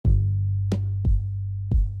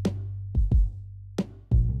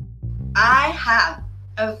have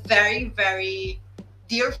a very, very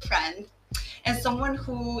dear friend and someone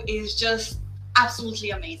who is just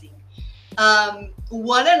absolutely amazing.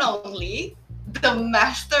 One and only, the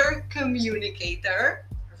master communicator,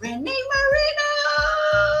 Renée Marino.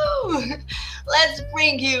 Let's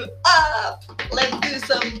bring you up. Let's do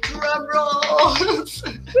some drum rolls.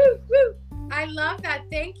 Woo, woo. I love that.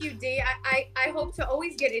 Thank you, Dee. I hope to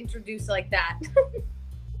always get introduced like that.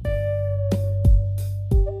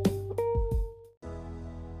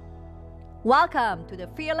 Welcome to the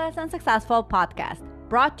Fearless and Successful podcast,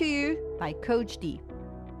 brought to you by Coach D.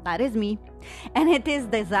 That is me, and it is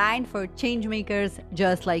designed for changemakers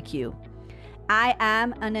just like you. I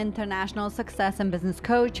am an international success and business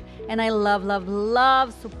coach, and I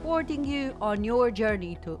love supporting you on your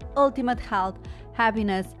journey to ultimate health,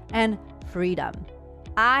 happiness, and freedom.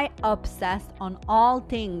 I obsess on all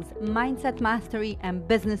things mindset mastery and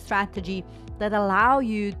business strategy that allow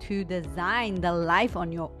you to design the life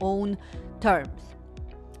on your own terms.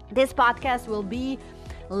 This podcast will be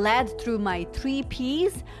led through my 3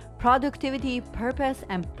 P's: productivity, purpose,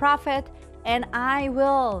 and profit. And I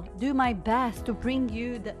will do my best to bring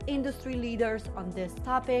you the industry leaders on these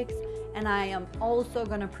topics. And I am also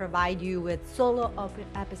going to provide you with solo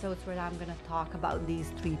episodes where I'm going to talk about these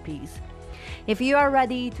 3 P's. If you are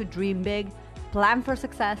ready to dream big, plan for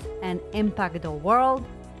success, and impact the world,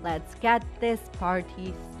 let's get this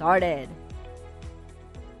party started.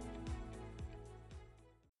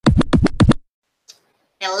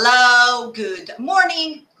 Hello, good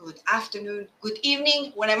morning, good afternoon, good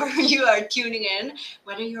evening, whenever you are tuning in,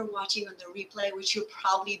 whether you're watching on the replay, which you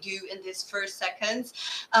probably do in these first seconds,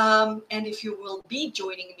 and if you will be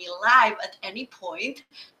joining me live at any point,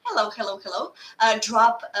 hello,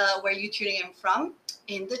 drop where you're tuning in from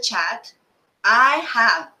in the chat. I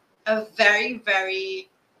have a very,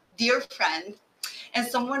 very dear friend and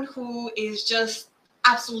someone who is just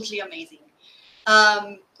absolutely amazing.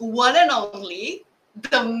 One and only,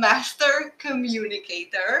 the master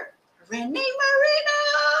communicator, Renée Marino.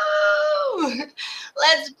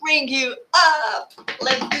 Let's bring you up.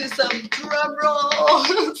 Let's do some drum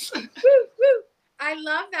rolls. Woo, woo. I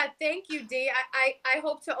love that. Thank you, Dee. I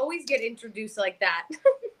hope to always get introduced like that.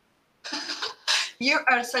 You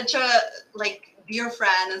are such a dear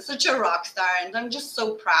friend and such a rock star, and I'm just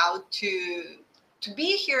so proud to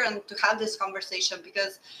be here and to have this conversation,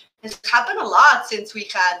 because it's happened a lot since we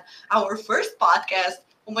had our first podcast.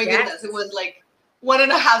 Oh my goodness, it was like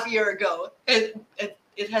 1.5 years ago.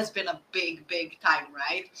 It has been a big time,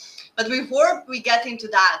 right? But before we get into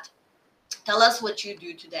that, tell us what you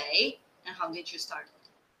do today and how did you start it?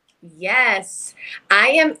 Yes, I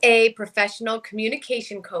am a professional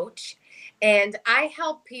communication coach, and I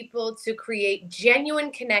help people to create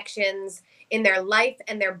genuine connections in their life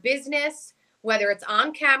and their business, whether it's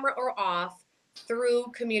on camera or off, through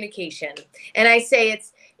communication. And I say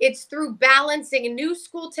it's through balancing new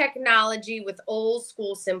school technology with old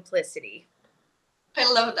school simplicity. I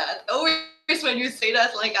love that. Always when you say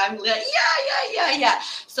that, like, I'm like, yeah.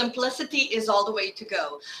 Simplicity is all the way to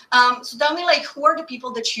go. So tell me, like, who are the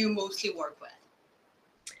people that you mostly work with?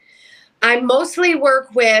 I mostly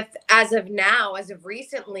work with, as of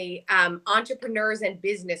recently, entrepreneurs and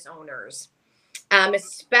business owners,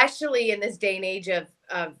 especially in this day and age of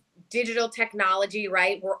digital technology,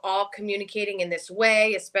 right? We're all communicating in this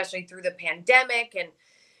way, especially through the pandemic. And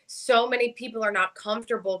so many people are not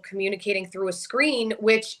comfortable communicating through a screen,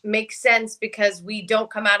 which makes sense because we don't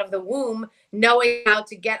come out of the womb knowing how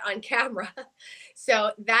to get on camera.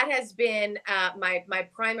 So that has been my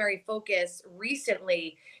primary focus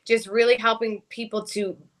recently, just really helping people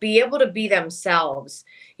to be able to be themselves.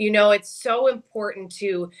 You know, it's so important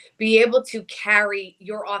to be able to carry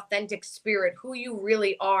your authentic spirit, who you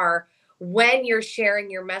really are, when you're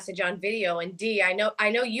sharing your message on video. And Dee, I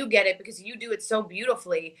know you get it because you do it so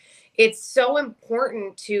beautifully. It's so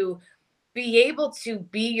important to be able to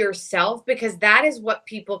be yourself, because that is what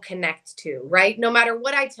people connect to, right? No matter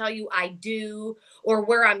what I tell you I do or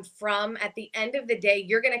where I'm from, at the end of the day,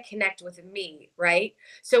 you're going to connect with me, right?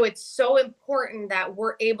 So it's so important that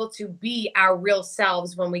we're able to be our real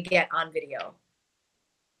selves when we get on video.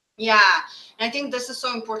 Yeah, and I think this is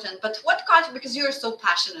so important. But what got you, because you're so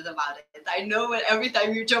passionate about it. I know every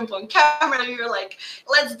time you jump on camera, you're like,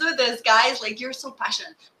 let's do this, guys. Like, you're so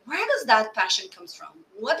passionate. Where does that passion comes from?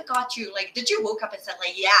 What got you? Like, did you woke up and said,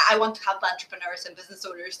 like, yeah, I want to help entrepreneurs and business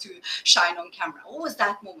owners to shine on camera? What was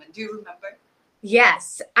that moment? Do you remember?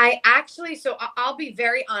 Yes, I actually, so I'll be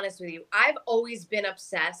very honest with you. I've always been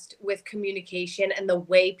obsessed with communication and the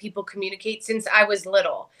way people communicate since I was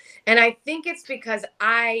little. And I think it's because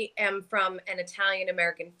I am from an Italian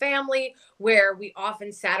American family where we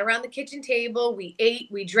often sat around the kitchen table, we ate,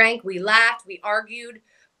 we drank, we laughed, we argued,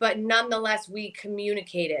 but nonetheless, we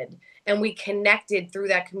communicated and we connected through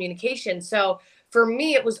that communication. So for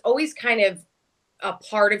me, it was always kind of a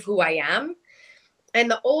part of who I am. And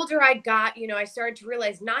the older I got, I started to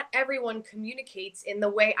realize not everyone communicates in the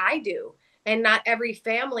way I do. And not every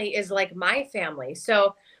family is like my family.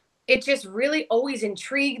 So it just really always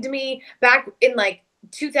intrigued me. Back in like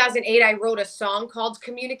 2008, I wrote a song called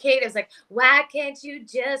Communicate. I was like, why can't you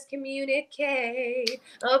just communicate?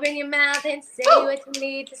 Open your mouth and say Woo! what you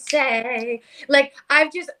need to say. Like,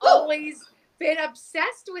 I've just Woo! always been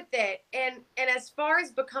obsessed with it. And as far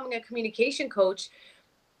as becoming a communication coach,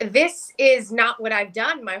 this is not what I've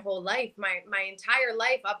done my whole life. My entire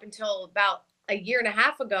life up until about a year and a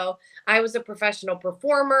half ago, I was a professional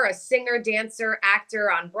performer, a singer, dancer,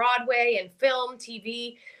 actor on Broadway and film,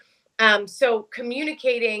 TV. So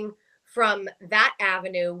communicating from that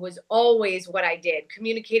avenue was always what I did.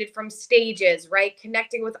 Communicated from stages, right?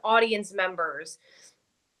 Connecting with audience members.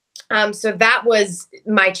 So that was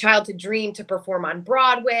my childhood dream to perform on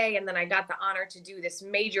Broadway. And then I got the honor to do this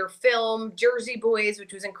major film, Jersey Boys,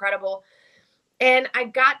 which was incredible. And I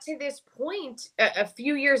got to this point a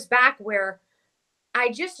few years back where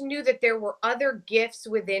I just knew that there were other gifts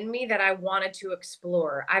within me that I wanted to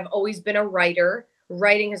explore. I've always been a writer.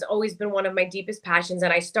 Writing has always been one of my deepest passions.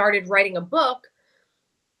 And I started writing a book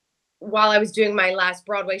while I was doing my last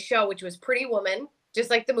Broadway show, which was Pretty Woman, just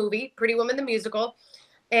like the movie, Pretty Woman, the musical.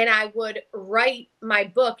 And I would write my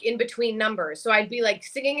book in between numbers. So I'd be like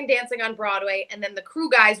singing and dancing on Broadway, and then the crew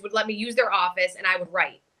guys would let me use their office and I would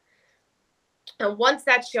write. And once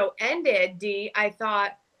that show ended, Dee, I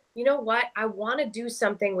thought, you know what? I want to do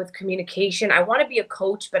something with communication. I want to be a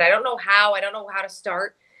coach, but I don't know how. I don't know how to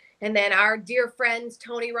start. And then our dear friends,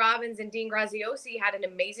 Tony Robbins and Dean Graziosi, had an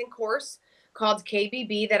amazing course called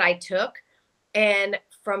KBB that I took. And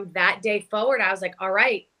from that day forward, I was like, all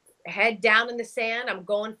right, head down in the sand. I'm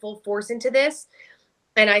going full force into this.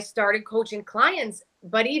 And I started coaching clients.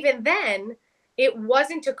 But even then, it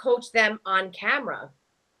wasn't to coach them on camera.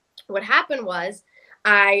 What happened was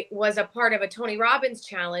I was a part of a Tony Robbins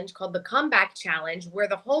challenge called the Comeback Challenge, where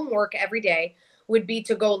the homework every day would be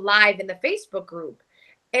to go live in the Facebook group.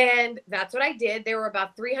 And that's what I did. There were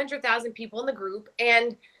about 300,000 people in the group.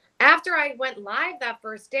 And after I went live that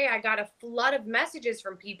first day, I got a flood of messages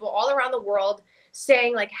from people all around the world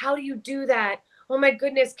saying, like, how do you do that? Oh my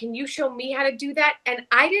goodness, can you show me how to do that? And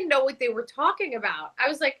I didn't know what they were talking about. I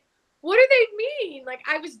was like, what do they mean? Like,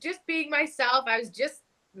 I was just being myself. I was just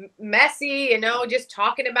messy, just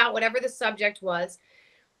talking about whatever the subject was.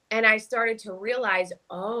 And I started to realize,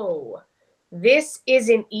 oh, this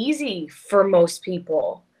isn't easy for most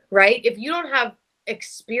people, right? If you don't have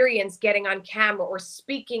experience getting on camera or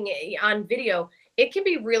speaking on video, it can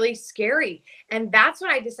be really scary. And that's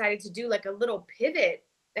what I decided to do, like a little pivot.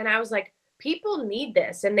 And I was like, people need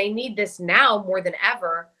this, and they need this now more than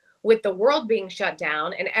ever, with the world being shut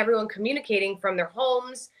down and everyone communicating from their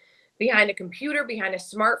homes, behind a computer, behind a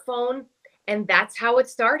smartphone. And that's how it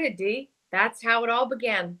started, Dee. That's how it all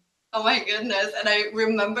began. Oh my goodness. And I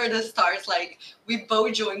remember the stars, like we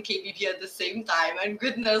both joined KBP at the same time. And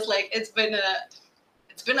goodness, like it's been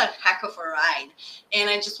a heck of a ride. And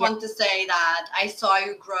I just want to say that I saw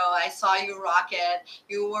you grow, I saw you rock it.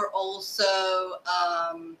 You were also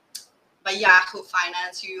by Yahoo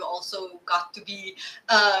Finance, you also got to be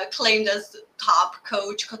claimed as top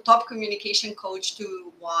communication coach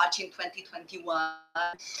to watch in 2021.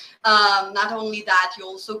 Not only that, you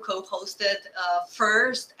also co-hosted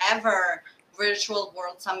first ever virtual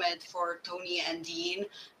World Summit for Tony and Dean.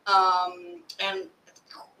 And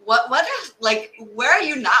what is, like, where are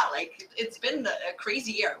you now? Like, it's been a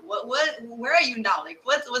crazy year. Where are you now? Like,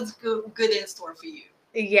 what's good in store for you?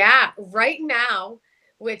 Yeah, right now,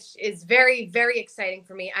 which is very, very exciting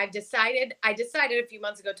for me. I decided a few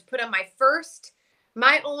months ago to put on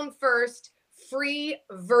my own first free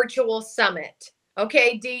virtual summit.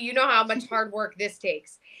 Okay, Dee, you know how much hard work this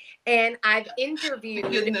takes. And I've interviewed,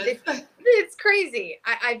 it's crazy.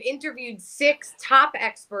 I've interviewed 6 top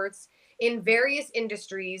experts in various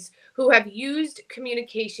industries who have used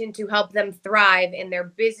communication to help them thrive in their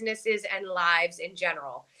businesses and lives in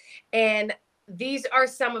general. And these are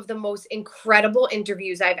some of the most incredible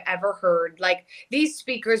interviews I've ever heard. Like, these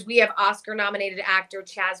speakers, we have Oscar nominated actor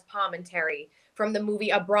Chaz Palminteri from the movie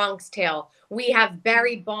A Bronx Tale. We have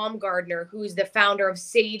Barry Baumgardner, who's the founder of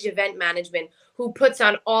Sage Event Management, who puts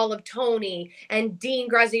on all of Tony and Dean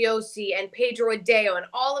Graziosi and Pedro Adeo and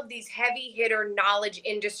all of these heavy hitter knowledge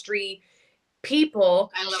industry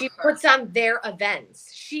people. I love She her. puts on their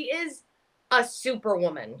events. She is a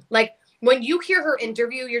superwoman. Like, when you hear her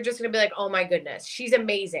interview, you're just going to be like, oh my goodness, she's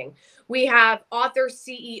amazing. We have author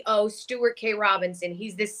CEO Stuart K. Robinson.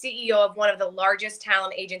 He's the CEO of one of the largest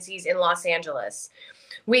talent agencies in Los Angeles.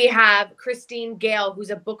 We have Christine Gale,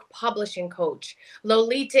 who's a book publishing coach.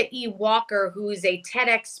 Lolita E. Walker, who's a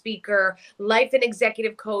TEDx speaker, life and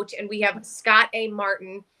executive coach. And we have Scott A.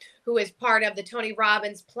 Martin, who is part of the Tony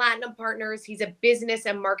Robbins Platinum Partners. He's a business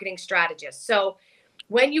and marketing strategist. So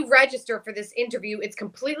when you register for this interview, it's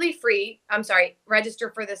completely free. I'm sorry,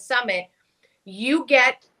 register for the summit. You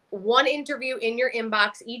get one interview in your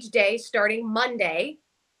inbox each day starting Monday,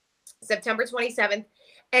 September 27th.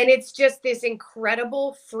 And it's just this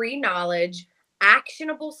incredible free knowledge,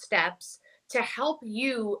 actionable steps to help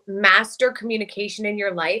you master communication in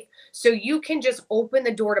your life so you can just open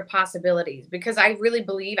the door to possibilities. Because I really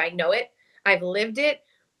believe, I know it, I've lived it.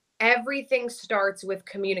 Everything starts with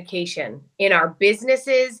communication in our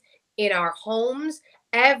businesses, in our homes.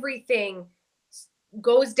 Everything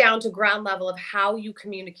goes down to ground level of how you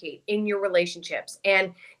communicate in your relationships.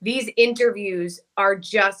 And these interviews are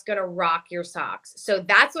just going to rock your socks. So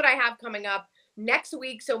that's what I have coming up next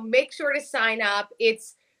week. So make sure to sign up.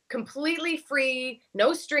 It's completely free,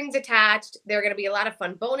 no strings attached. There are going to be a lot of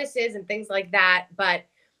fun bonuses and things like that. But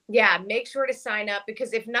yeah, make sure to sign up,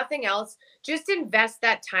 because if nothing else, just invest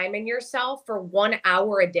that time in yourself for 1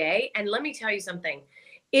 hour a day. And let me tell you something.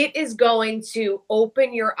 It is going to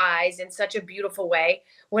open your eyes in such a beautiful way.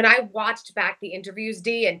 When I watched back the interviews,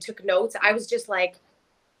 Dee, and took notes, I was just like,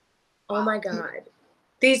 oh my God,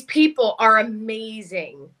 these people are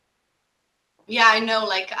amazing. Yeah, I know.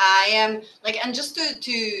 Like, I am like, and just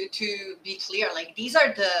to be clear, like, these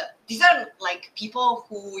are like people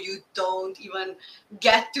who you don't even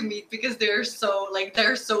get to meet because they're so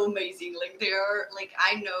amazing. Like, they're like,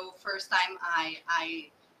 I know, first time I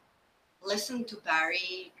listened to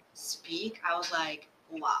Barry speak, I was like,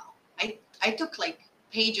 wow. I took like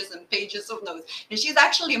pages and pages of notes, and she's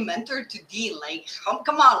actually a mentor to Dean. Like,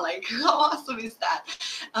 come on, like, how awesome is that?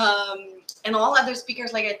 And all other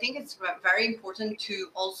speakers, like, I think it's very important to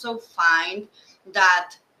also find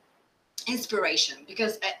that inspiration,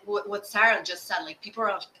 because what Sarah just said, like, people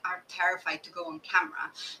are terrified to go on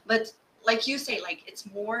camera, but like you say, like, it's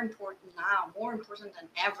more important now, more important than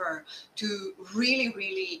ever, to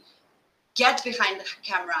really get behind the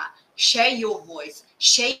camera, share your voice,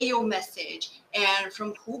 share your message. And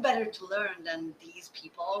from who better to learn than these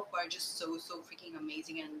people who are just so freaking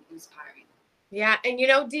amazing and inspiring. Yeah. And you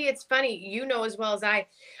know, Dee, it's funny, you know as well as I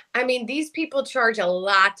mean, these people charge a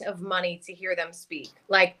lot of money to hear them speak.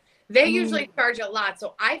 Like, they usually charge a lot.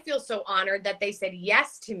 So I feel so honored that they said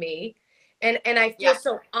yes to me. And I feel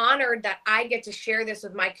so honored that I get to share this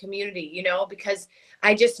with my community, you know, because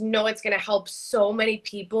I just know it's going to help so many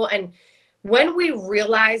people. And when we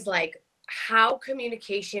realize like how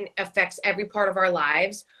communication affects every part of our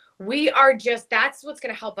lives, we are just, that's what's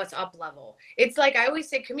going to help us up level. It's like, I always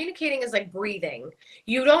say, communicating is like breathing.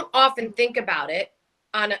 You don't often think about it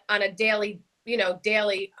on a daily,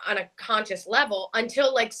 on a conscious level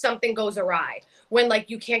until like something goes awry, when like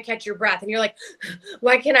you can't catch your breath and you're like,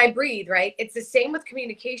 why can't I breathe? Right. It's the same with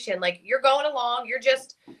communication. Like, you're going along, you're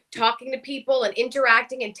just talking to people and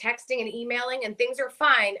interacting and texting and emailing, and things are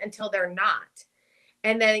fine until they're not.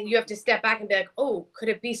 And then you have to step back and be like, oh, could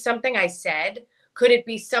it be something I said? Could it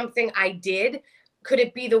be something I did? Could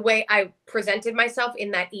it be the way I presented myself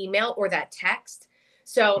in that email or that text?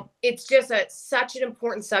 So it's just such an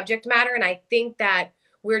important subject matter. And I think that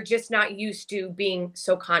we're just not used to being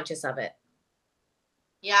so conscious of it.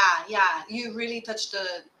 Yeah, you really touched a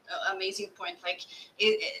amazing point. Like,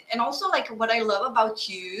 and also, like, what I love about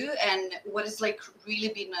you and what has like really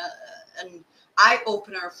been an eye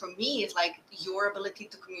opener for me is like your ability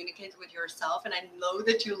to communicate with yourself. And I know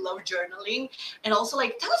that you love journaling, and also,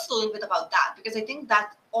 like, tell us a little bit about that, because I think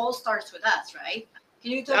that all starts with us, right?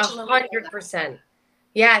 Can you touch a little bit on that? 100%.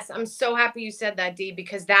 Yes, I'm so happy you said that, Dee,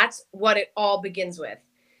 because that's what it all begins with.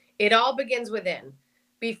 It all begins within.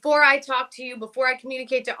 Before I talk to you, before I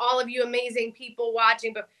communicate to all of you amazing people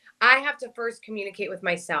watching, but I have to first communicate with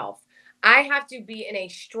myself. I have to be in a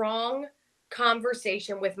strong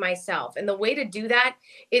conversation with myself. And the way to do that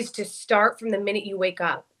is to start from the minute you wake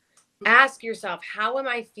up. Ask yourself, how am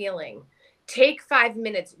I feeling? Take 5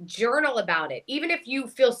 minutes, journal about it. Even if you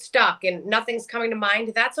feel stuck and nothing's coming to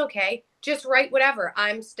mind, that's okay. Just write whatever.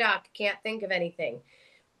 I'm stuck, can't think of anything.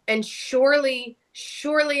 And surely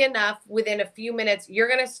enough, within a few minutes, you're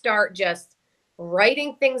going to start just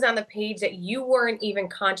writing things on the page that you weren't even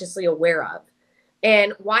consciously aware of.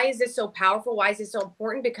 And why is this so powerful? Why is this so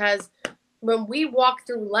important? Because when we walk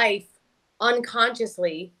through life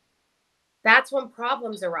unconsciously, that's when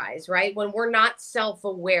problems arise, right? When we're not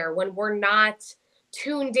self-aware, when we're not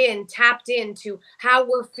tuned in, tapped into how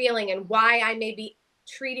we're feeling and why I may be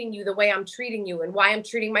treating you the way I'm treating you and why I'm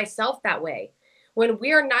treating myself that way. When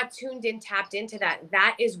we are not tuned in, tapped into that,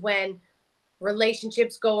 that is when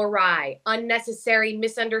relationships go awry, unnecessary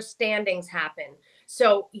misunderstandings happen.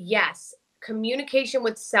 So, yes, communication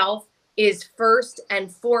with self is first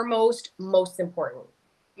and foremost most important.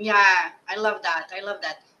 Yeah, I love that. I love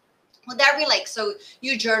that. Would that be like, so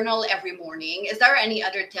you journal every morning? Is there any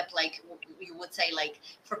other tip, like you would say, like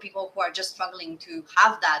for people who are just struggling to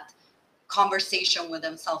have that conversation with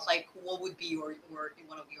themselves? Like, what would be your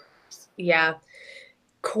one of yours? Yeah.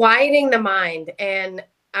 Quieting the mind. And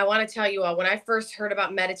I want to tell you all, when I first heard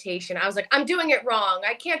about meditation, I was like, I'm doing it wrong.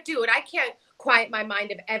 I can't do it. I can't quiet my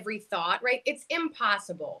mind of every thought, right? It's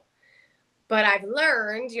impossible. But I've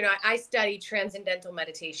learned, I study transcendental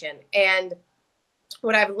meditation. And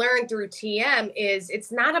what I've learned through TM is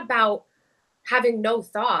it's not about having no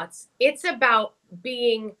thoughts. It's about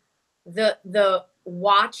being the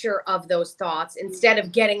watcher of those thoughts instead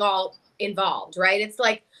of getting all involved, right? It's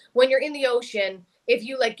like when you're in the ocean, if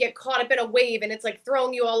you like get caught up in a wave and it's like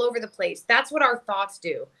throwing you all over the place. That's what our thoughts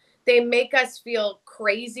do. They make us feel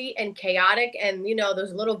crazy and chaotic, and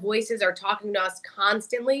those little voices are talking to us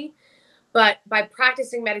constantly. But by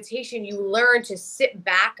practicing meditation, you learn to sit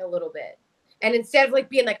back a little bit. And instead of like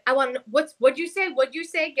being like, I want to, what'd you say? What'd you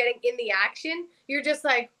say? Getting in the action, you're just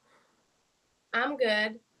like, I'm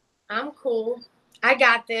good. I'm cool. I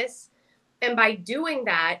got this. And by doing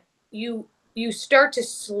that, you start to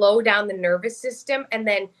slow down the nervous system, and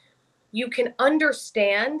then you can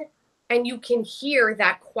understand and you can hear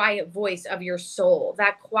that quiet voice of your soul,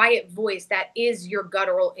 that quiet voice that is your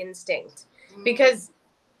guttural instinct. Because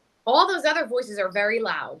all those other voices are very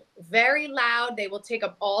loud, very loud. They will take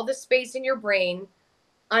up all the space in your brain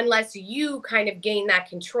unless you kind of gain that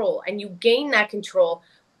control. And you gain that control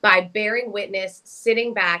by bearing witness,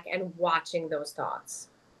 sitting back and watching those thoughts.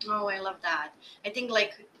 Oh, I love that. I think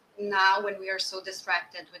like now when we are so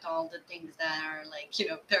distracted with all the things that are like,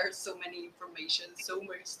 there's so many information, so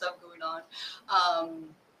much stuff going on.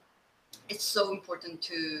 It's so important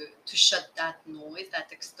to shut that noise, that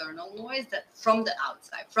external noise, that from the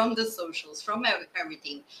outside, from the socials, from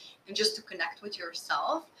everything, and just to connect with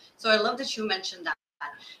yourself. So I love that you mentioned that.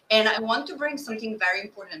 And I want to bring something very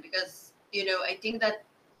important because, I think that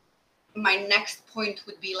my next point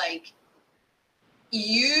would be like,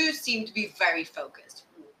 you seem to be very focused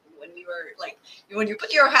when you were like, when you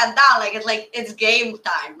put your head down, like it's game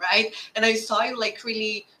time, right? And I saw you like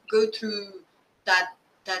really go through that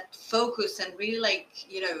focus and really like,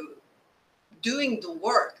 doing the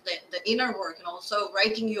work, the inner work, and also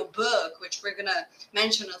writing your book, which we're gonna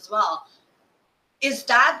mention as well. Is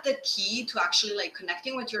that the key to actually like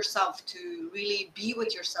connecting with yourself, to really be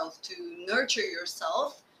with yourself, to nurture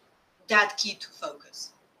yourself? That key to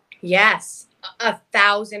focus? Yes,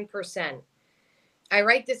 1,000%. I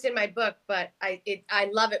write this in my book, but I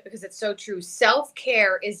love it because it's so true.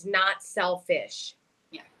 Self-care is not selfish.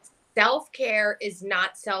 Yeah. Self-care is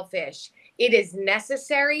not selfish. It is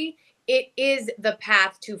necessary. It is the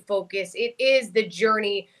path to focus. It is the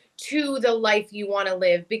journey to the life you want to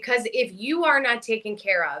live. Because if you are not taken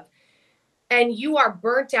care of and you are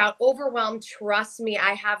burnt out, overwhelmed, trust me,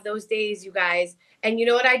 I have those days, you guys. And you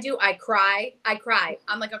know what I do? I cry.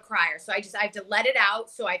 I'm like a crier. So I have to let it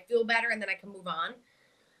out so I feel better and then I can move on.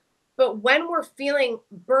 But when we're feeling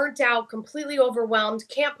burnt out, completely overwhelmed,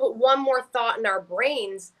 can't put one more thought in our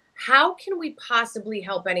brains, how can we possibly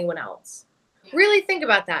help anyone else? Yeah. Really think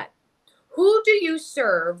about that. Who do you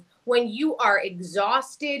serve when you are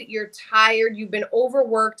exhausted, you're tired, you've been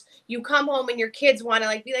overworked, you come home and your kids want to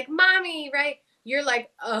like be like, mommy, right? You're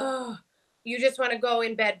like, oh, you just want to go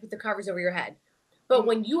in bed, put the covers over your head. But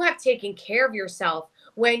when you have taken care of yourself,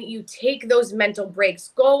 when you take those mental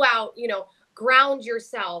breaks, go out, ground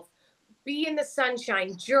yourself, be in the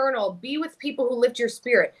sunshine, journal, be with people who lift your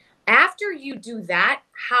spirit. After you do that,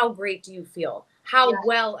 how great do you feel? How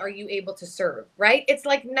well are you able to serve, right? It's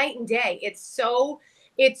like night and day. It's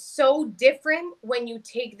so different when you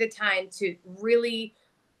take the time to really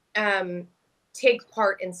take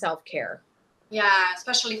part in self-care. Yeah,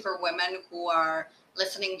 especially for women who are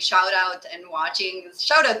listening. Shout out and watching.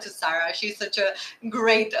 Shout out to Sarah. She's such a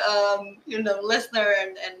great, listener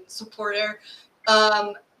and supporter.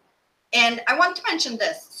 And I want to mention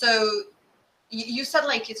this. So you said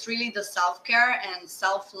like it's really the self-care and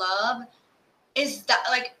self-love. Is that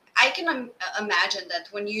like, I can imagine that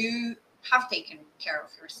when you have taken care of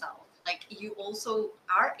yourself, like you also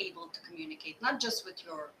are able to communicate not just with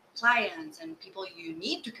your clients and people you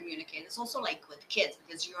need to communicate. It's also like with kids,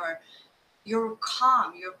 because you're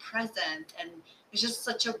calm, you're present, and it's just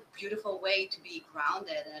such a beautiful way to be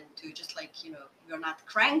grounded and to just like, you know, you're not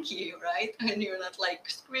cranky, right? And you're not like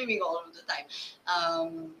screaming all of the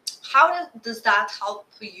time. How does that help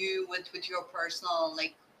you with your personal,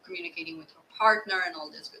 like communicating with your partner and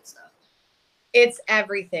all this good stuff? It's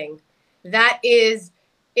everything.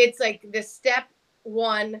 It's like the step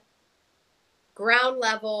one, ground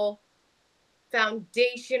level,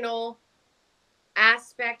 foundational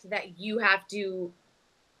aspect that you have to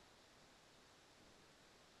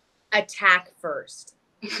attack first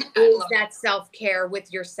is that self-care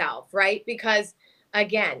with yourself, right? Because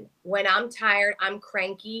again, when I'm tired, I'm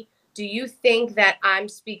cranky. Do you think that I'm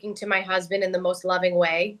speaking to my husband in the most loving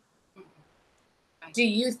way? Do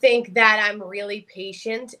you think that I'm really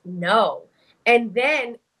patient? No. And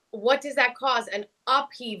then what does that cause? An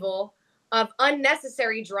upheaval of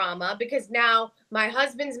unnecessary drama, because now my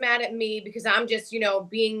husband's mad at me because I'm just,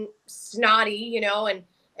 being snotty,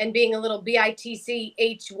 and being a little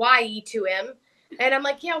bitchy to him. And I'm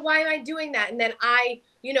like, yeah, why am I doing that? And then I,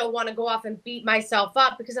 want to go off and beat myself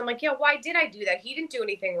up because I'm like, yeah, why did I do that? He didn't do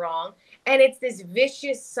anything wrong. And it's this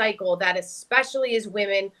vicious cycle that, especially as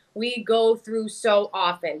women, we go through so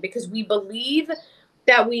often because we believe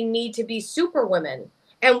that we need to be superwomen.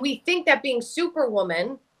 And we think that being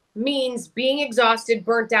superwoman means being exhausted,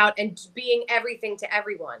 burnt out, and being everything to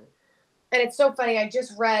everyone. And it's so funny. I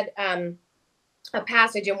just read a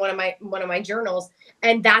passage in one of my journals,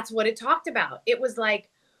 and that's what it talked about. It was like,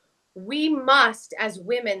 we must, as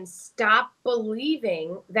women, stop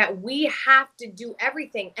believing that we have to do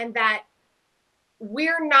everything and that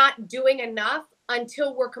we're not doing enough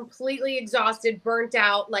until we're completely exhausted, burnt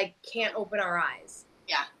out, like can't open our eyes.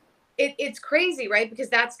 Yeah. It's crazy, right? Because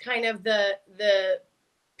that's kind of the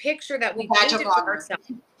picture that we painted for ourselves,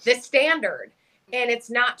 the standard, and it's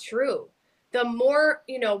not true. The more,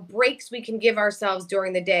 breaks we can give ourselves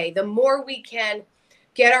during the day, the more we can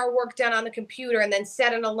get our work done on the computer and then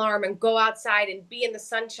set an alarm and go outside and be in the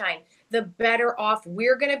sunshine, the better off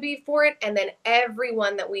we're going to be for it. And then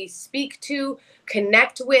everyone that we speak to,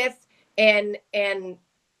 connect with, and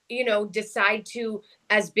decide to,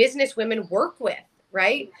 as business women, work with,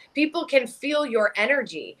 right? People can feel your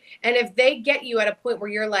energy. And if they get you at a point where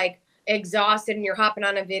you're like exhausted and you're hopping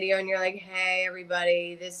on a video and you're like, hey,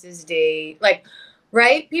 everybody, this is Dee. Like,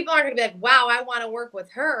 right? People aren't going to be like, wow, I want to work with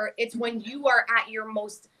her. It's when you are at your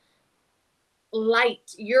most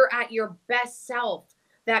light, you're at your best self,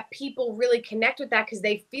 that people really connect with that because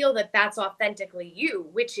they feel that that's authentically you,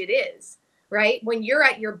 which it is, right? When you're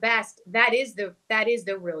at your best, that is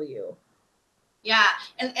the real you. Yeah.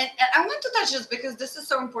 And I want to touch this because this is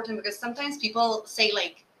so important, because sometimes people say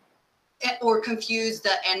like, or confuse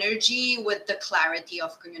the energy with the clarity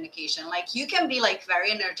of communication. Like you can be like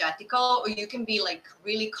very energetical or you can be like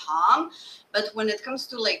really calm, but when it comes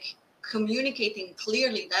to like communicating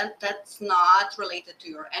clearly, that's not related to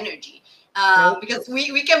your energy. Nope. Because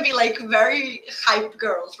we can be like very hype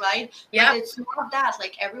girls, right? Yeah. But it's not that.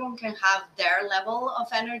 Like everyone can have their level of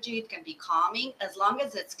energy. It can be calming as long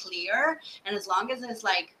as it's clear and as long as it's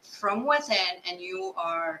like from within and you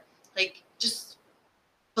are like just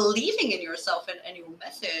believing in yourself and your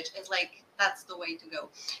message. Is like, that's the way to go.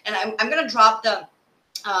 And I'm gonna drop the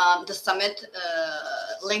summit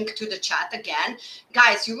link to the chat again.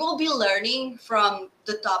 Guys, you will be learning from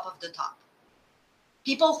the top of the top.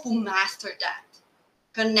 People who mastered that,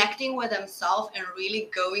 connecting with themselves and really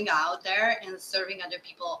going out there and serving other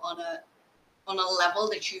people on a level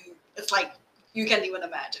that it's like you can't even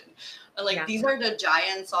imagine. Like, yeah. These are the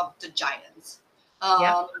giants of the giants.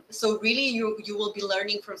 So really you will be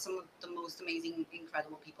learning from some of the most amazing,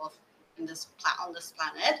 incredible people on this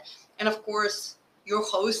planet. And of course, your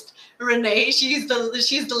host, Renée,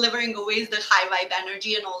 she's delivering always the high vibe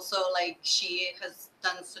energy. And also like she has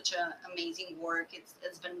done such an amazing work.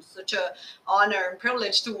 It's been such an honor and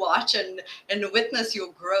privilege to watch and witness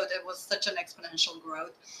your growth. It was such an exponential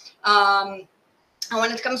growth. And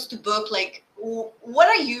when it comes to book, like what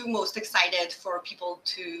are you most excited for people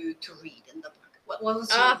to read in the book? What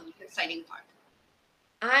was your most exciting part?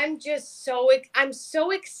 I'm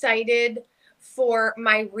so excited for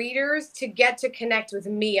my readers to get to connect with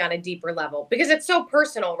me on a deeper level, because it's so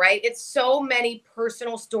personal, right? It's so many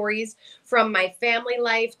personal stories, from my family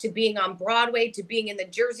life to being on Broadway to being in the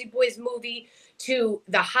Jersey Boys movie to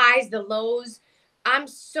the highs, the lows. I'm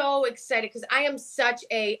so excited because I am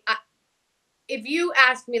if you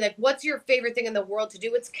ask me, like, what's your favorite thing in the world to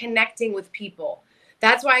do? It's connecting with people.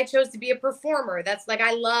 That's why I chose to be a performer. That's like,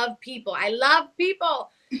 I love people. I love people.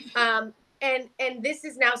 And this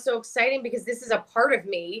is now so exciting because this is a part of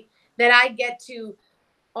me that I get to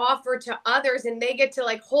offer to others, and they get to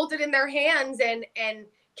like hold it in their hands and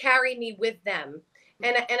carry me with them.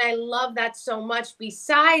 And I love that so much,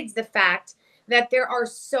 besides the fact that there are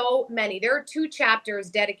there are 2 chapters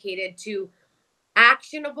dedicated to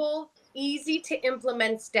actionable, easy to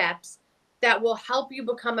implement steps that will help you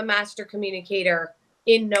become a master communicator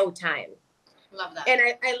in no time. Love that. And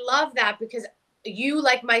I love that because you,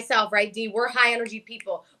 like myself, right, Dee, we're high energy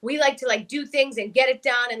people. We like to like do things and get it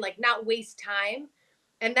done and like not waste time.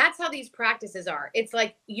 And that's how these practices are. It's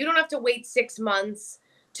like, you don't have to wait 6 months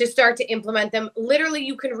to start to implement them. Literally,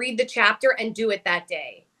 you can read the chapter and do it that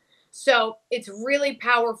day. So it's really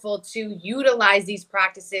powerful to utilize these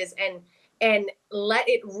practices and let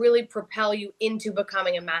it really propel you into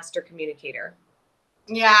becoming a master communicator.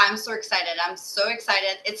 Yeah, I'm so excited. I'm so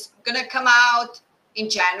excited. It's going to come out in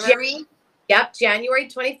January. Yep, January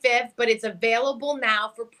 25th, but it's available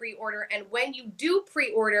now for pre-order. And when you do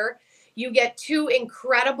pre-order, you get 2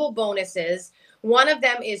 incredible bonuses. One of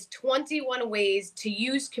them is 21 ways to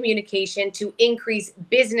use communication to increase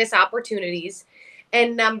business opportunities.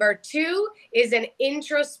 And number 2 is an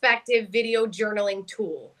introspective video journaling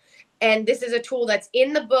tool. And this is a tool that's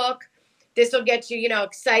in the book. This will get you,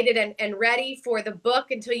 excited and ready for the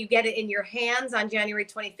book until you get it in your hands on January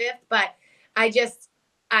 25th. But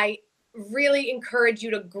I really encourage you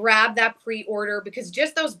to grab that pre-order, because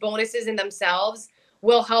just those bonuses in themselves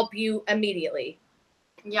will help you immediately.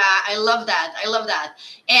 Yeah, I love that. I love that.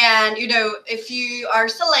 And, if you are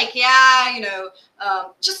still like,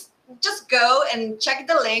 just go and check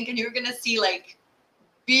the link, and you're going to see like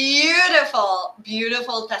beautiful,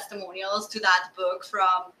 beautiful testimonials to that book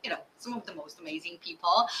from, some of the most amazing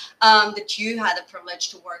people that you had the privilege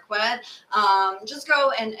to work with. Just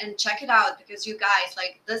go and check it out, because you guys,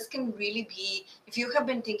 like, this can really be, if you have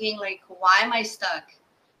been thinking like, why am I stuck?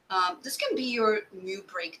 This can be your new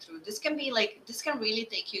breakthrough. This can really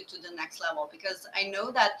take you to the next level, because I know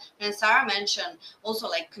that, and Sarah mentioned also,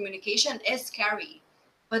 like, communication is scary.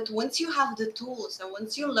 But once you have the tools and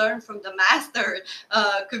once you learn from the master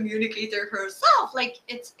communicator herself, like,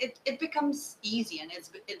 it becomes easy, and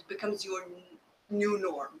it becomes your new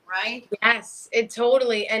norm, right? Yes, it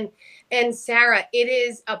totally. And Sarah, it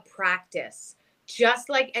is a practice, just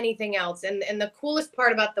like anything else. And the coolest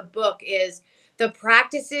part about the book is the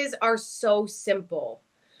practices are so simple,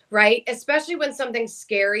 right? Especially when something's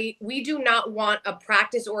scary. We do not want a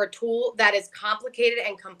practice or a tool that is complicated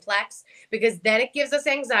and complex, because then it gives us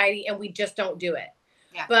anxiety and we just don't do it.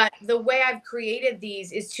 Yeah. But the way I've created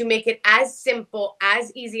these is to make it as simple,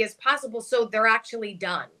 as easy as possible, so they're actually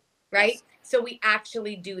done, right? Yes. So we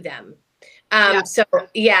actually do them. So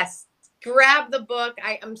yes, grab the book.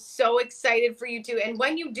 I am so excited for you too. And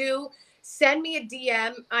when you do, send me a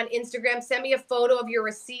DM on Instagram, send me a photo of your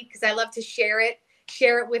receipt, because I love to share it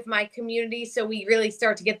with my community, so we really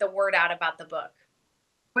start to get the word out about the book.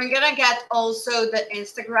 We're going to get also the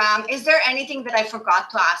Instagram. Is there anything that I forgot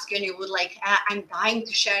to ask you and you would like, I'm dying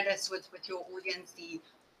to share this with your audience?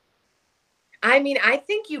 I mean, I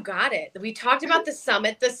think you got it. We talked about the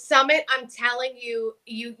summit. The summit, I'm telling you,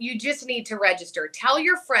 you just need to register. Tell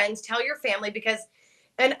your friends, tell your family, because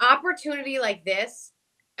an opportunity like this,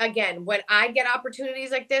 again, when I get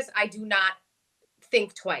opportunities like this, I do not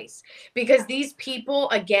think twice, because these people,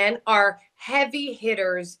 again, are heavy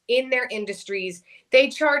hitters in their industries. They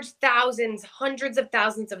charge thousands, hundreds of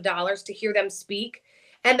thousands of dollars to hear them speak.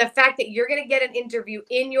 And the fact that you're going to get an interview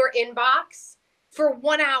in your inbox for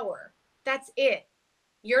 1 hour, that's it.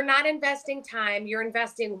 You're not investing time. You're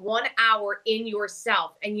investing 1 hour in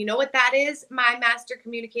yourself. And you know what that is, my master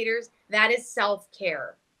communicators? That is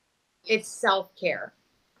self-care. It's self-care.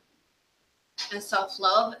 And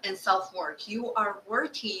self-love and self-worth. You are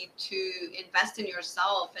worthy to invest in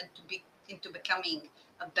yourself and to be into becoming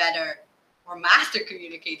a better or master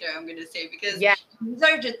communicator, I'm going to say, because these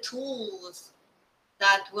are the tools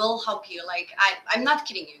that will help you. Like, I'm not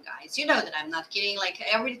kidding you guys. You know that I'm not kidding. Like,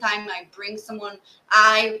 every time I bring someone,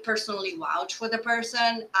 I personally vouch for the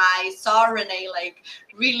person. I saw Renee like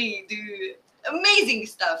really do amazing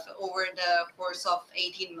stuff over the course of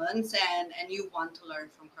 18 months, and you want to learn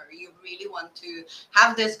from her. You really want to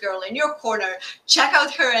have this girl in your corner. Check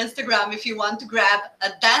out her Instagram if you want to grab a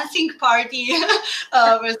dancing party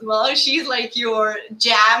as well. She's like your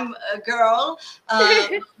jam girl.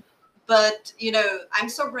 But, I'm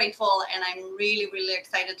so grateful, and I'm really, really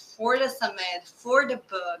excited for the summit, for the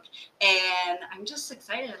book. And I'm just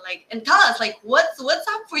excited. And tell us, what's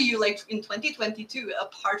up for you, in 2022,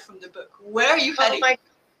 apart from the book? Where are you heading?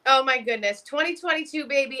 Oh my goodness. 2022,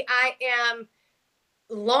 baby. I am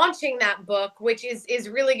launching that book, which is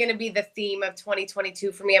really going to be the theme of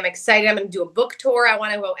 2022 for me. I'm excited. I'm going to do a book tour. I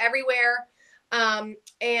want to go everywhere.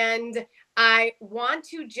 And I want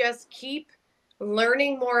to just keep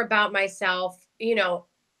learning more about myself.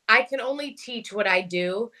 I can only teach what I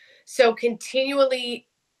do. So continually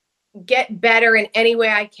get better in any way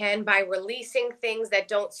I can by releasing things that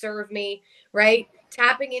don't serve me, right?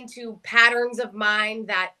 Tapping into patterns of mine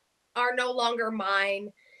that are no longer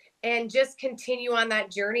mine, and just continue on that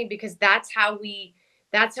journey, because that's how we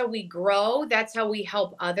grow. That's how we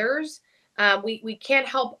help others. We can't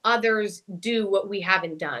help others do what we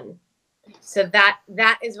haven't done. So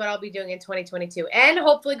that is what I'll be doing in 2022, and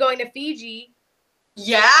hopefully going to Fiji.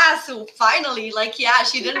 Yeah, so finally,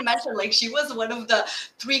 she didn't mention, she was one of the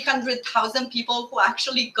 300,000 people who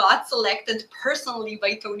actually got selected personally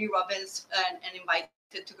by Tony Robbins and invited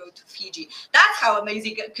to go to Fiji. That's how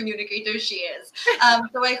amazing a communicator she is.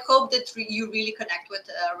 So I hope that you really connect with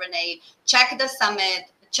Renée. Check the summit,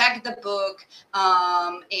 check the book,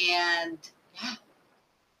 and yeah,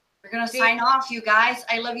 we're going to sign off, you guys.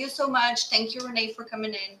 I love you so much. Thank you, Renée, for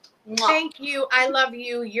coming in. Mwah. Thank you. I love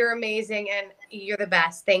you. You're amazing, and you're the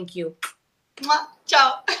best. Thank you. Mwah.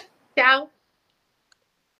 Ciao. Ciao.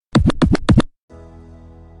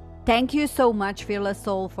 Thank you so much, Fearless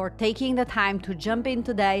Soul, for taking the time to jump in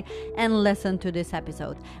today and listen to this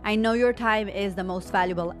episode. I know your time is the most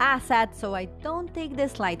valuable asset, so I don't take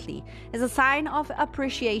this lightly. As a sign of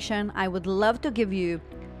appreciation, I would love to give you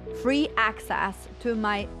free access to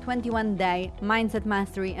my 21-day Mindset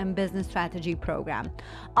Mastery and Business Strategy program.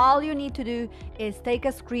 All you need to do is take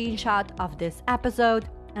a screenshot of this episode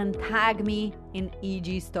and tag me in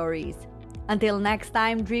EG Stories. Until next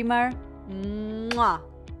time, dreamer. Mwah.